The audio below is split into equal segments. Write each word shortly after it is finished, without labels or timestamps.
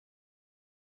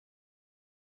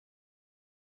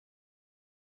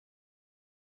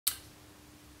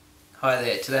Hi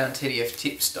there, today on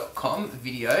tdftips.com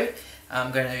video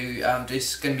I'm going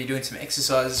to be doing some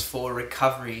exercises for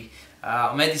recovery.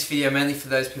 I made this video mainly for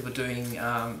those people doing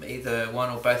either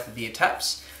one or both of the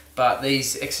etappes, but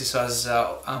these exercises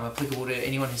are applicable to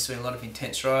anyone who's doing a lot of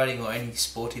intense riding or any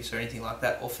sportives or anything like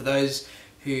that, or for those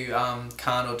who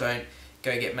can't or don't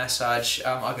go get massage.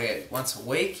 I go get once a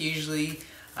week usually,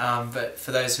 but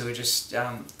for those who are just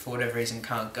for whatever reason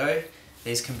can't go,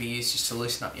 these can be used just to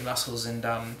loosen up your muscles and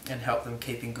help them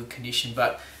keep in good condition.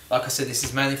 But like I said, this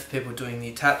is mainly for people doing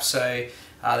the etape, so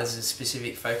there's a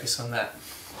specific focus on that.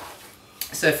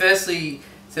 So firstly,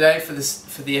 today for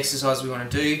the exercise we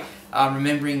want to do,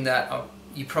 remembering that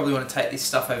you probably want to take this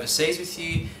stuff overseas with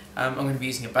you. I'm going to be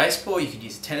using a baseball. You could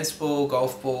use a tennis ball,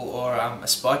 golf ball, or a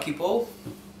spiky ball.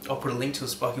 I'll put a link to a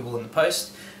spiky ball in the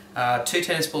post. 2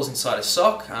 tennis balls inside a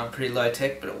sock, pretty low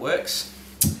tech, but it works.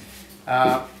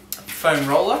 Foam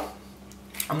roller.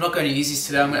 I'm not going to use this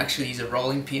today, I'm going to actually use a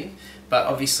rolling pin, but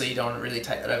obviously you don't want to really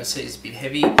take that overseas, it's a bit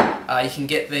heavy. You can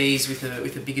get these with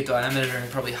a bigger diameter and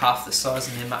probably half the size,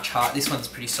 and they're much harder. This one's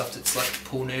pretty soft, it's like a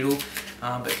pool noodle,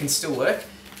 but it can still work.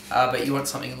 But you want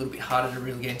something a little bit harder to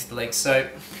really get into the legs. So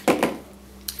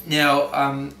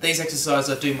now these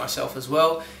exercises I do myself as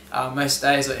well, most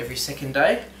days or every second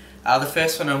day. The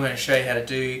first one I'm going to show you how to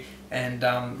do, and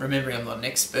remembering I'm not an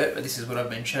expert, but this is what I've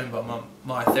been shown by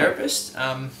my therapist,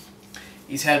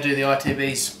 is how to do the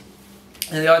ITBs.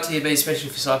 And the ITBs, especially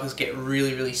for cyclists, get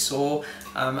really sore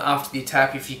after the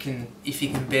etape. If you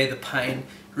can bear the pain,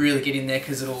 really get in there,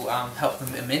 because it'll help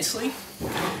them immensely.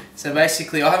 So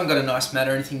basically, I haven't got a nice mat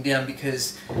or anything down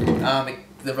because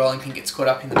the rolling pin gets caught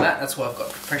up in the mat. That's why I've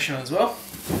got compression on as well.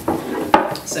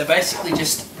 So basically,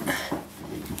 just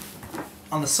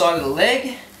on the side of the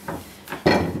leg,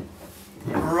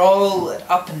 roll it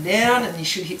up and down, and you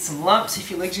should hit some lumps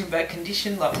if your legs are in bad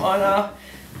condition like mine are.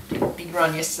 Did a big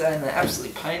run yesterday and they're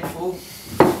absolutely painful.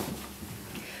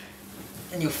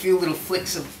 And you'll feel little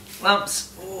flicks of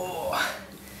lumps. Oh,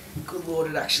 good lord,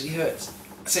 it actually hurts.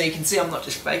 So you can see I'm not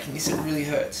just faking this, it really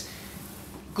hurts.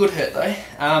 Good hurt though.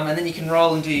 And then you can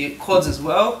roll into your quads as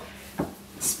well.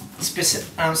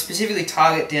 Specifically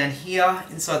target down here,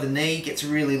 inside the knee, gets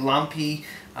really lumpy.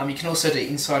 You can also do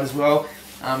inside as well,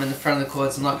 in the front of the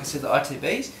quads, and like I said, the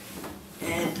ITBs.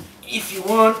 And if you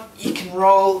want, you can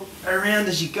roll around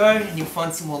as you go and you'll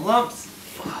find some more lumps.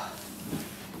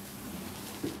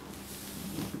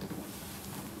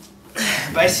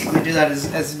 Basically do that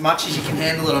as much as you can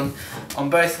handle it on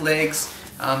both legs.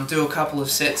 Do a couple of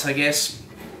sets, I guess.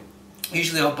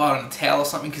 Usually I'll bite on a towel or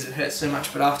something because it hurts so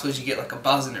much, but afterwards you get like a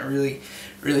buzz and it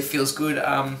really feels good.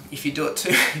 If you do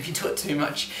it too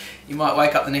much, you might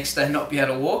wake up the next day and not be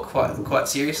able to walk quite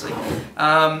seriously.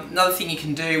 Another thing you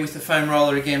can do with the foam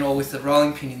roller again, or with the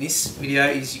rolling pin in this video,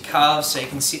 is your calves. So you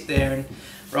can sit there and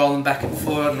roll them back and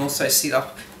forward, and also sit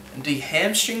up and do your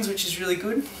hamstrings, which is really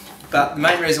good. But the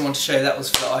main reason I wanted to show you that was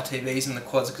for the ITBs and the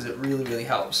quads, because it really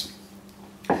helps.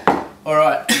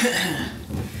 Alright.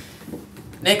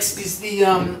 Next is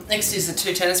the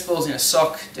 2 tennis balls in a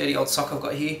sock, dirty old sock I've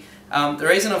got here. The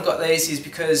reason I've got these is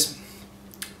because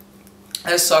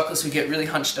as cyclists we get really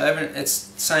hunched over, and it's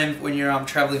the same when you're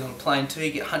travelling on a plane too,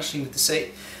 you get hunched in with the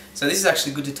seat. So this is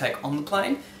actually good to take on the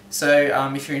plane.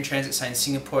 So if you're in transit, say in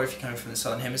Singapore, if you're coming from the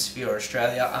Southern Hemisphere or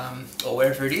Australia, or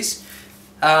wherever it is,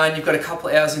 and you've got a couple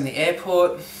of hours in the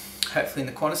airport, hopefully in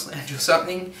the Qantas lounge or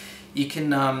something, you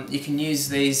can use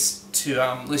these to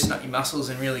loosen up your muscles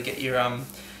and really get your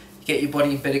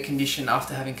body in better condition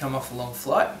after having come off a long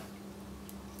flight.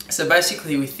 So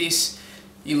basically with this,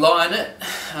 you lie on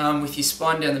it with your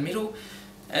spine down the middle,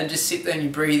 and just sit there and you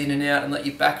breathe in and out and let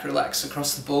your back relax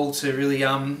across the ball to really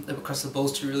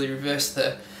reverse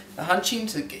the hunching,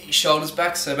 to get your shoulders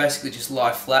back. So basically just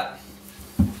lie flat,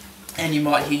 and you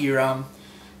might hear your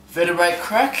vertebrae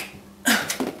crack.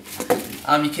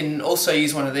 You can also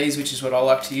use one of these, which is what I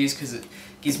like to use because it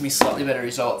gives me a slightly better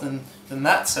result than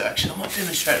that. So actually I might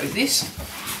demonstrate it with this.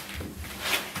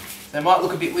 They might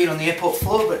look a bit weird on the airport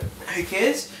floor, but who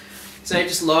cares? So you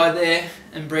just lie there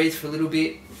and breathe for a little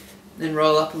bit, then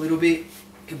roll up a little bit. You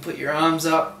can put your arms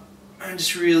up and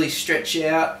just really stretch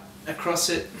out across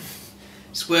it.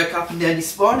 Just work up and down your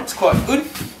spine, it's quite good.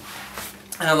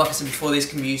 Like I said before, these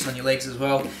can be used on your legs as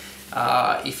well.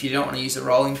 If you don't want to use a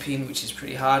rolling pin, which is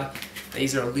pretty hard,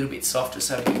 these are a little bit softer,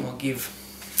 so a bit more give.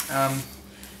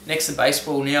 Next, the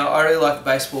baseball. Now, I really like the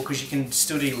baseball because you can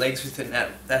still do your legs with it,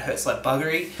 and that hurts like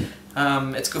buggery.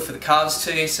 It's good for the calves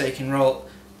too, so you can roll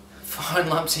fine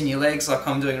lumps in your legs like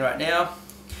I'm doing right now.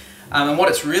 And what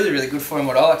it's really good for, and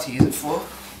what I like to use it for,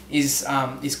 is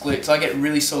glutes. I get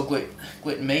really sore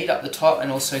glute med up the top,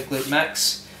 and also glute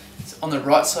max. So on the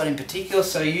right side in particular,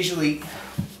 so usually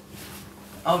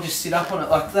I'll just sit up on it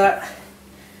like that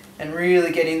and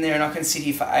really get in there, and I can sit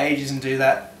here for ages and do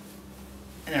that,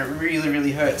 and it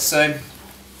really hurts. So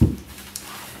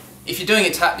if you're doing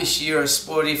a tap this year or a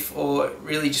sportive, or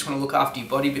really just want to look after your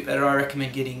body a bit better, I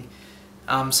recommend getting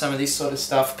some of this sort of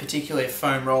stuff, particularly a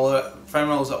foam roller. Foam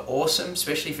rollers are awesome,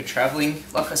 especially for travelling.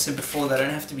 Like I said before, they don't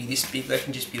have to be this big, they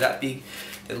can just be that big.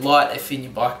 They're light, they fit in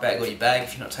your bike bag or your bag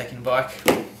if you're not taking a bike.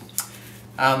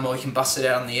 Or you can bust it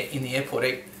out in the airport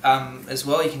as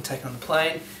well. You can take it on the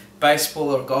plane. Baseball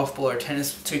or a golf ball or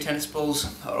two tennis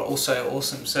balls are also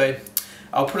awesome. So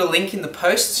I'll put a link in the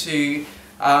post to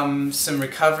some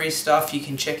recovery stuff you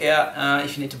can check out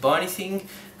if you need to buy anything.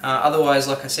 Otherwise,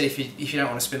 like I said, if you don't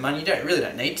want to spend money, you really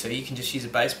don't need to. You can just use a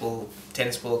baseball,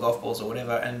 tennis ball, golf balls or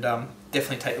whatever, and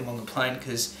definitely take them on the plane,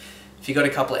 because if you've got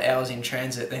a couple of hours in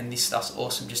transit, then this stuff's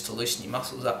awesome just to loosen your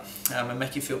muscles up and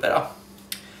make you feel better.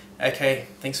 Okay,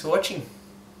 thanks for watching.